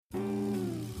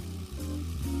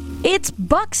It's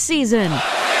buck season.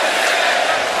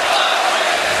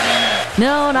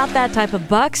 No, not that type of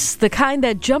bucks. The kind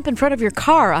that jump in front of your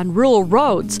car on rural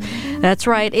roads. That's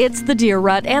right, it's the deer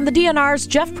rut. And the DNR's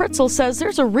Jeff Pritzel says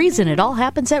there's a reason it all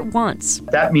happens at once.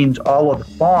 That means all of the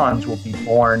fawns will be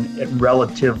born at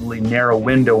relatively narrow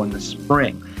window in the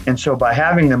spring. And so by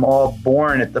having them all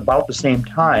born at about the same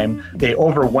time, they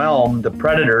overwhelm the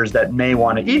predators that may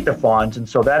want to eat the fawns. And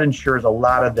so that ensures a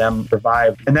lot of them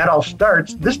survive. And that all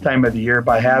starts this time of the year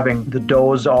by having the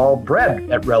does all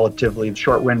bred at relatively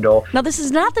short window. Now, this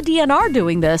is not the DNR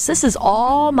doing this. This is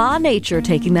all Ma Nature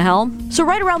taking the helm. So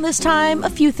right around this time, a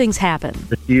few things happen.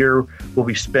 The deer will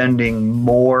be spending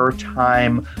more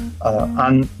time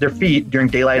on their feet during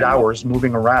daylight hours,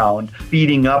 moving around,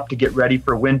 feeding up to get ready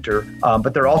for winter.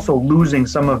 But they're also losing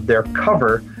some of their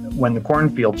cover when the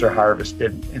cornfields are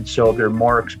harvested, and so they're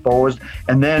more exposed.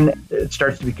 And then it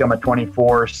starts to become a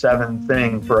 24/7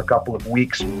 thing for a couple of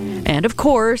weeks. And of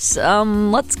course,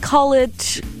 let's call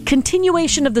it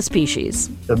continuation of the species.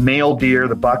 The male deer,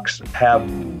 the bucks, have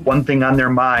one thing on their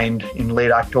mind in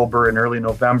late October and early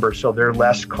November, so they're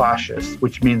less cautious,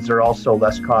 which means they're also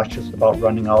less cautious about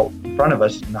running out in front of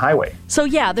us in the highway. So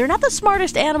yeah, they're not the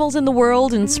smartest animals in the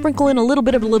world, and sprinkle in a little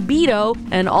bit of libido,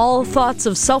 and all thoughts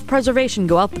of self-preservation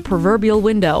go out the proverbial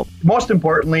window. Most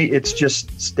importantly, it's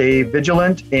just stay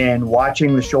vigilant and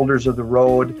watching the shoulders of the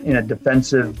road in a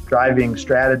defensive driving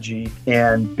strategy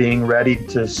and being ready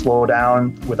to slow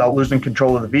down without losing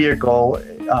control of the vehicle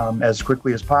as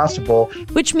quickly as possible.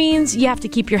 Which means you have to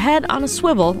keep your head on a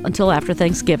swivel until after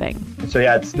Thanksgiving. So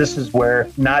yeah, this is where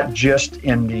not just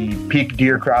in the peak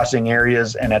deer crossing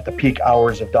areas and at the peak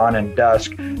hours of dawn and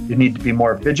dusk, you need to be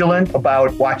more vigilant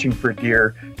about watching for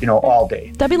deer, all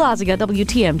day. Debbie Loziga,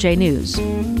 WTMJ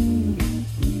News.